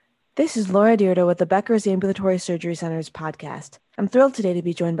This is Laura Deirdre with the Becker's Ambulatory Surgery Center's podcast. I'm thrilled today to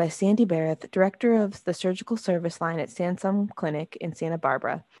be joined by Sandy Barrett, Director of the Surgical Service Line at Sansum Clinic in Santa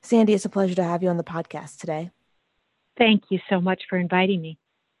Barbara. Sandy, it's a pleasure to have you on the podcast today. Thank you so much for inviting me.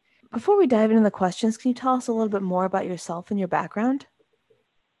 Before we dive into the questions, can you tell us a little bit more about yourself and your background?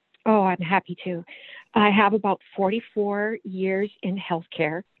 Oh, I'm happy to. I have about 44 years in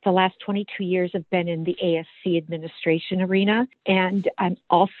healthcare. The last 22 years have been in the ASC administration arena, and I'm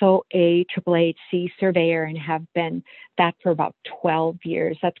also a AAAHC surveyor and have been that for about 12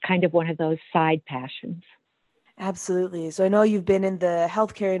 years. That's kind of one of those side passions. Absolutely. So I know you've been in the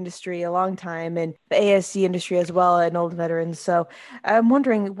healthcare industry a long time and the ASC industry as well, and old veterans. So I'm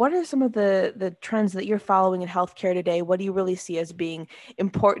wondering, what are some of the trends that you're following in healthcare today? What do you really see as being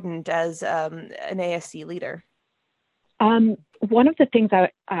important as an ASC leader? One of the things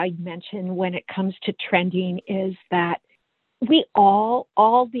I mentioned when it comes to trending is that we all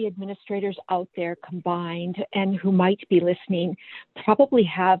the administrators out there combined and who might be listening probably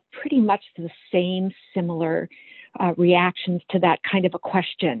have pretty much the same similar reactions to that kind of a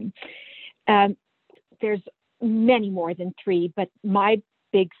question. There's many more than three, but my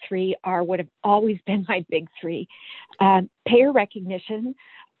big three are what have always been my big three. Payer recognition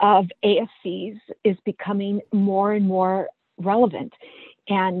of ASCs is becoming more and more relevant,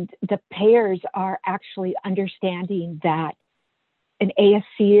 and the payers are actually understanding that an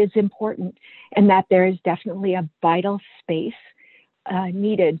ASC is important and that there is definitely a vital space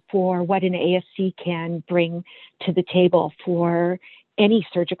needed for what an ASC can bring to the table for any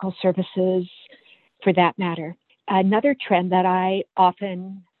surgical services for that matter. Another trend that I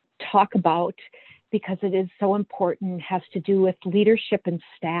often talk about because it is so important has to do with leadership and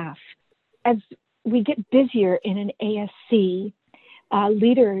staff. As we get busier in an ASC,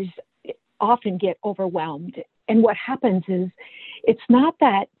 leaders often get overwhelmed. And what happens is it's not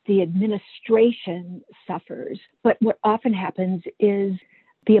that the administration suffers, but what often happens is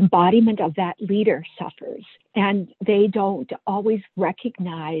the embodiment of that leader suffers, and they don't always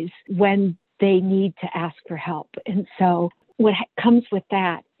recognize when they need to ask for help. And so what comes with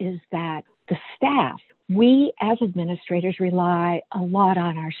that is that the staff, we as administrators rely a lot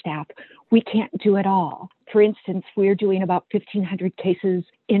on our staff. We can't do it all. For instance, we're doing about 1,500 cases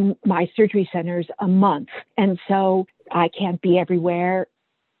in my surgery centers a month. And so I can't be everywhere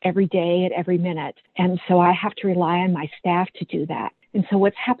every day at every minute. And so I have to rely on my staff to do that. And so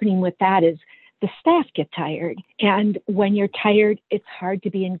what's happening with that is the staff get tired. And when you're tired, it's hard to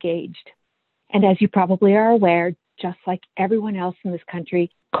be engaged. And as you probably are aware, just like everyone else in this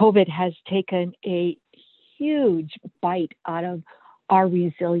country, COVID has taken a huge bite out of our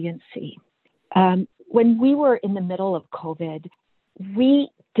resiliency. When we were in the middle of COVID, we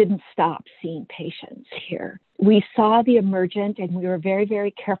didn't stop seeing patients here. We saw the emergent, and we were very,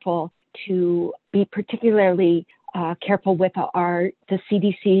 very careful to be particularly careful with the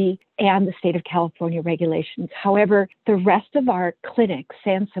CDC and the state of California regulations. However, the rest of our clinic,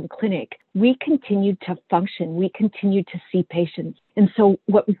 Sansum Clinic, we continued to function. We continued to see patients. And so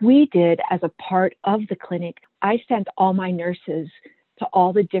what we did as a part of the clinic, I sent all my nurses to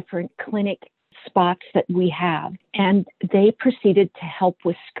all the different clinic spots that we have, and they proceeded to help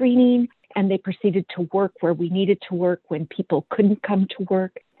with screening, and they proceeded to work where we needed to work when people couldn't come to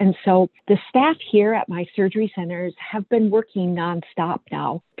work. And so the staff here at my surgery centers have been working nonstop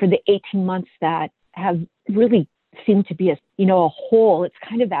now for the 18 months that have really seemed to be a hole. It's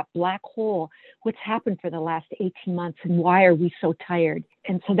kind of that black hole. What's happened for the last 18 months and why are we so tired?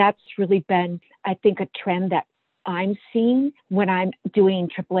 And so that's really been, I think, a trend that I'm seeing when I'm doing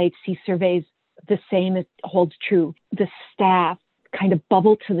AAAHC surveys. The same holds true. The staff kind of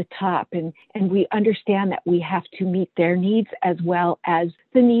bubble to the top, and we understand that we have to meet their needs as well as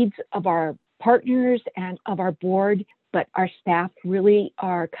the needs of our partners and of our board, but our staff really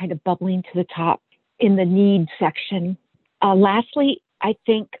are kind of bubbling to the top in the needs section. Lastly, I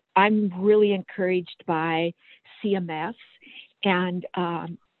think I'm really encouraged by CMS and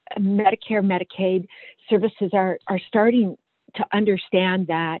Medicare, Medicaid services are starting to understand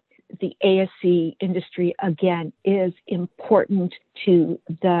that the ASC industry, again, is important to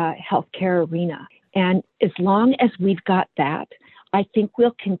the healthcare arena. And as long as we've got that, I think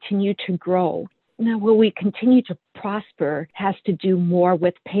we'll continue to grow. Now, will we continue to prosper has to do more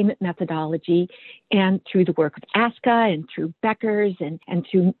with payment methodology and through the work of ASCA and through Becker's and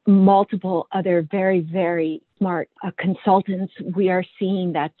through multiple other very, very smart consultants. We are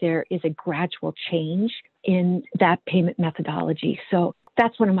seeing that there is a gradual change in that payment methodology. So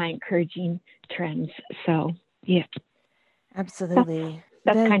that's one of my encouraging trends. So, yeah. Absolutely.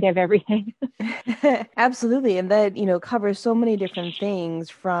 That's That kind of everything. Absolutely. And that, covers so many different things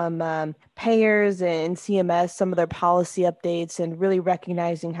from payers and CMS, some of their policy updates, and really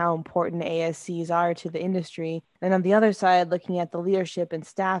recognizing how important ASCs are to the industry. And on the other side, looking at the leadership and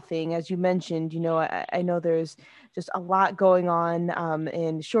staffing, as you mentioned, I know there's just a lot going on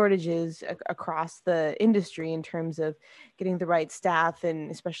in shortages across the industry in terms of getting the right staff and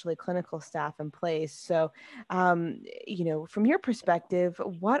especially clinical staff in place. So, from your perspective,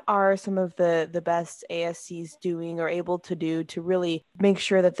 what are some of the best ASCs doing or able to do to really make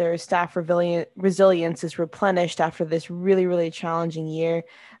sure that their staff resilience is replenished after this really, really challenging year?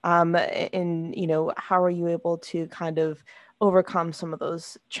 And, how are you able to kind of overcome some of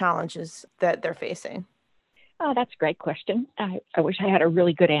those challenges that they're facing? Oh, that's a great question. I wish I had a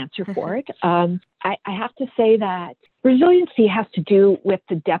really good answer for it. I have to say that resiliency has to do with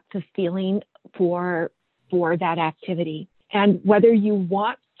the depth of feeling for that activity and whether you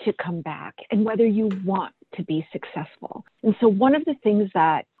want to come back and whether you want to be successful. And so one of the things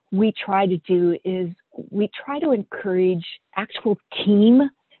that we try to do is we try to encourage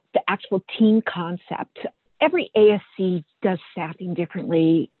the actual team concept. Every ASC does staffing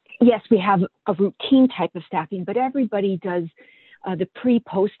differently. Yes, we have a routine type of staffing, but everybody does the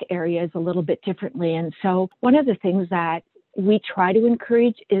pre-post areas a little bit differently. And so one of the things that we try to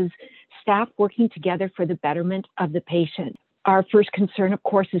encourage is staff working together for the betterment of the patient. Our first concern, of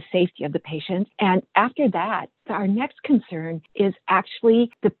course, is safety of the patient. And after that, our next concern is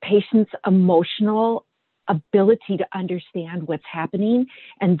actually the patient's emotional ability to understand what's happening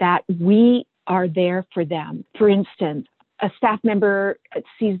and that we are there for them. For instance, a staff member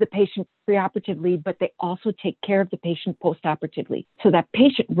sees the patient preoperatively, but they also take care of the patient postoperatively. So that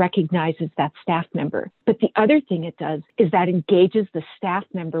patient recognizes that staff member. But the other thing it does is that engages the staff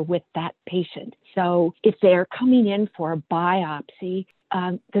member with that patient. So if they're coming in for a biopsy,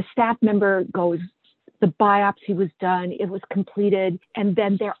 the staff member goes, the biopsy was done, it was completed, and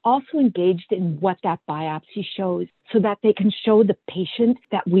then they're also engaged in what that biopsy shows so that they can show the patient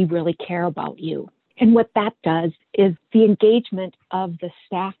that we really care about you. And what that does is the engagement of the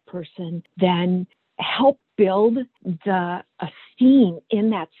staff person then help build the esteem in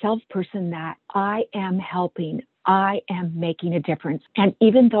that salesperson that I am helping, I am making a difference. And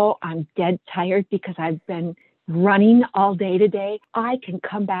even though I'm dead tired because I've been running all day today, I can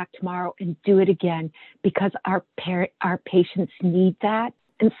come back tomorrow and do it again because our patients need that.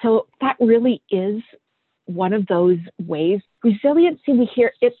 And so that really is one of those ways. Resiliency, we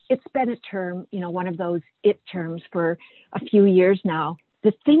hear it's been a term, one of those it terms for a few years now.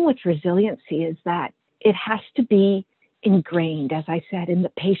 The thing with resiliency is that it has to be ingrained, as I said, in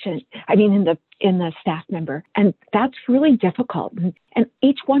the staff member. And that's really difficult. And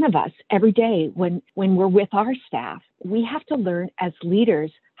each one of us every day when we're with our staff, we have to learn as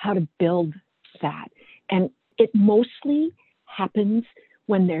leaders how to build that. And it mostly happens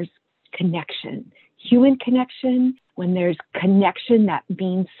when there's connection, human connection, when there's connection that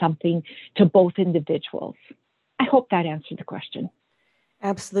means something to both individuals. I hope that answered the question.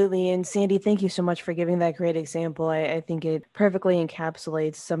 Absolutely. And Sandy, thank you so much for giving that great example. I think it perfectly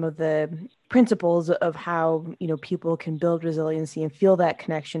encapsulates some of the principles of how, people can build resiliency and feel that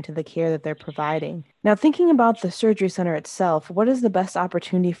connection to the care that they're providing. Now, thinking about the surgery center itself, what is the best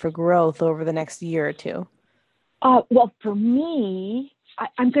opportunity for growth over the next year or two? Well, for me,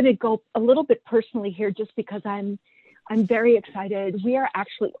 I'm going to go a little bit personally here just because I'm very excited. We are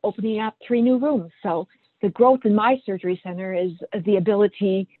actually opening up 3 new rooms. So the growth in my surgery center is the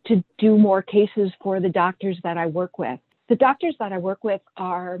ability to do more cases for the doctors that I work with. The doctors that I work with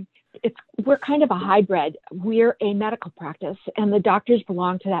we're kind of a hybrid. We're a medical practice and the doctors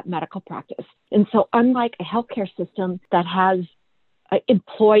belong to that medical practice. And so unlike a healthcare system that has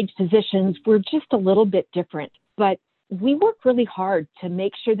employed physicians, we're just a little bit different. But we work really hard to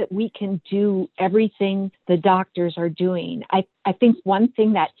make sure that we can do everything the doctors are doing. I think one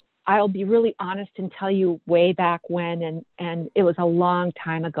thing that I'll be really honest and tell you way back when, and it was a long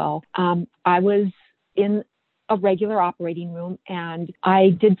time ago, I was in a regular operating room and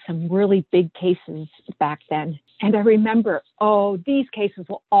I did some really big cases back then. And I remember, these cases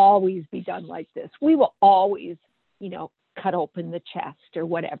will always be done like this. We will always, cut open the chest or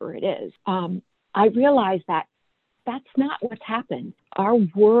whatever it is. I realized that that's not what's happened. Our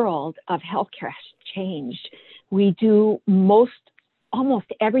world of healthcare has changed. We do almost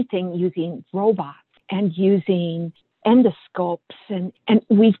everything using robots and using endoscopes, and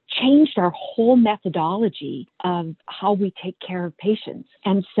we've changed our whole methodology of how we take care of patients.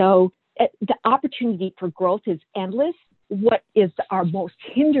 And so the opportunity for growth is endless. What is our most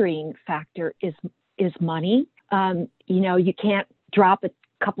hindering factor is money. You can't drop a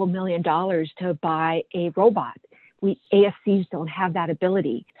couple $1 million to buy a robot. We ASCs don't have that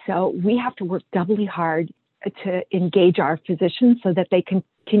ability. So we have to work doubly hard to engage our physicians so that they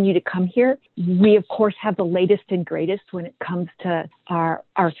continue to come here. We, of course, have the latest and greatest when it comes to our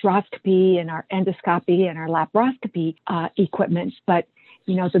arthroscopy and our endoscopy and our laparoscopy equipment. But,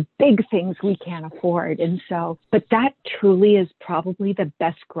 the big things we can't afford. And so, but that truly is probably the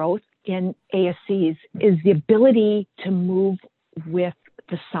best growth in ASCs, is the ability to move with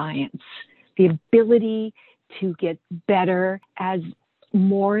the science, the ability to get better as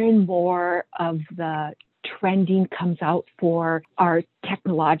more and more of the trending comes out for our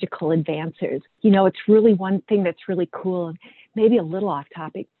technological advances. It's really one thing that's really cool, and maybe a little off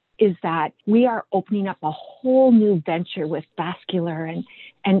topic, is that we are opening up a whole new venture with vascular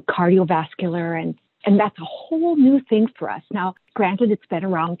and cardiovascular, and that's a whole new thing for us. Now, granted, it's been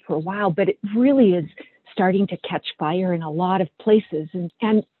around for a while, but it really is starting to catch fire in a lot of places.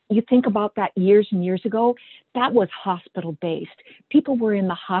 And you think about that years and years ago, that was hospital-based. People were in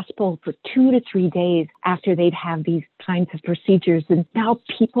the hospital for 2 to 3 days after they'd have these kinds of procedures. And now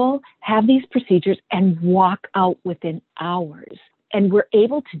people have these procedures and walk out within hours. And we're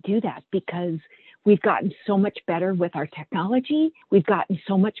able to do that because we've gotten so much better with our technology. We've gotten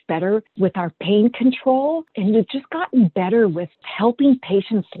so much better with our pain control. And we've just gotten better with helping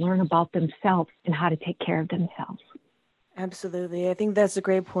patients learn about themselves and how to take care of themselves. Absolutely. I think that's a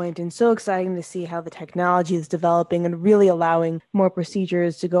great point, and so exciting to see how the technology is developing and really allowing more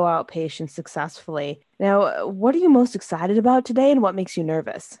procedures to go outpatient successfully. Now, what are you most excited about today, and what makes you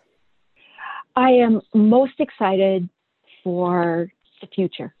nervous? I am most excited for the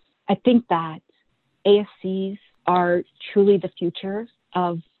future. I think that ASCs are truly the future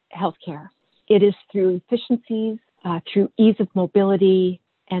of healthcare. It is through efficiencies, through ease of mobility,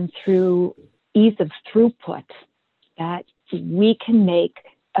 and through ease of throughput that we can make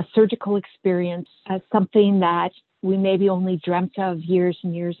a surgical experience as something that we maybe only dreamt of years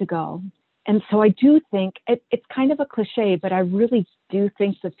and years ago. And so I do think it's kind of a cliche, but I really do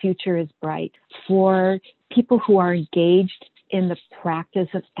think the future is bright for people who are engaged in the practice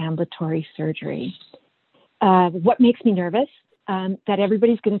of ambulatory surgery. What makes me nervous? That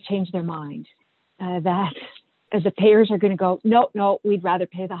everybody's going to change their mind, that the payers are going to go, no, we'd rather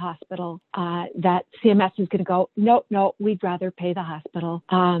pay the hospital, that CMS is going to go, no, we'd rather pay the hospital,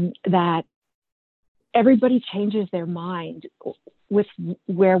 that everybody changes their mind with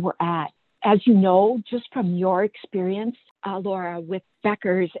where we're at. As you know, just from your experience, Laura, with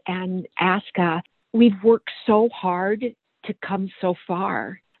Becker's and ASCA, we've worked so hard to come so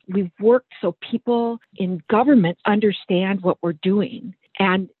far. We've worked so people in government understand what we're doing.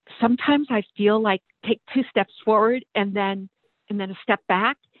 And sometimes I feel like take 2 steps forward and then a step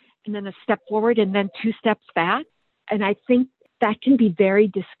back, and then a step forward and then 2 steps back. And I think that can be very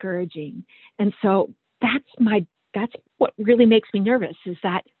discouraging. And so that's what really makes me nervous, is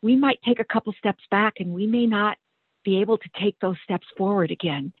that we might take a couple steps back and we may not be able to take those steps forward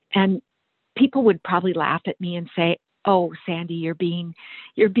again. And people would probably laugh at me and say, "Oh, Sandy, you're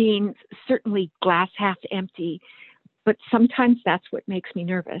being certainly glass half empty." But sometimes that's what makes me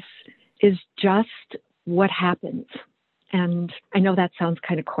nervous, is just what happens. And I know that sounds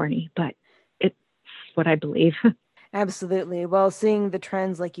kind of corny, but it's what I believe. Absolutely. Well, seeing the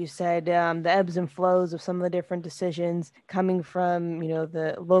trends, like you said, the ebbs and flows of some of the different decisions coming from,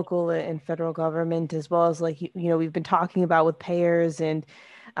 the local and federal government, as well as we've been talking about with payers and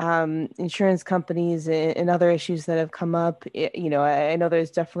insurance companies and other issues that have come up. I know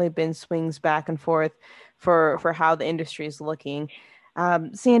there's definitely been swings back and forth for how the industry is looking.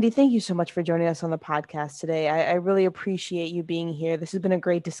 Sandy, thank you so much for joining us on the podcast today. I really appreciate you being here. This has been a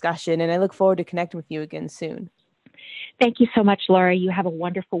great discussion, and I look forward to connecting with you again soon. Thank you so much, Laura. You have a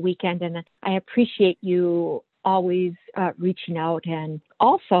wonderful weekend, and I appreciate you always reaching out, and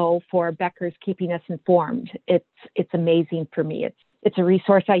also for Becker's keeping us informed. It's amazing for me. It's a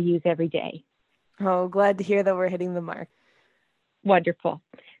resource I use every day. Oh, glad to hear that we're hitting the mark. Wonderful.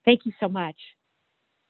 Thank you so much.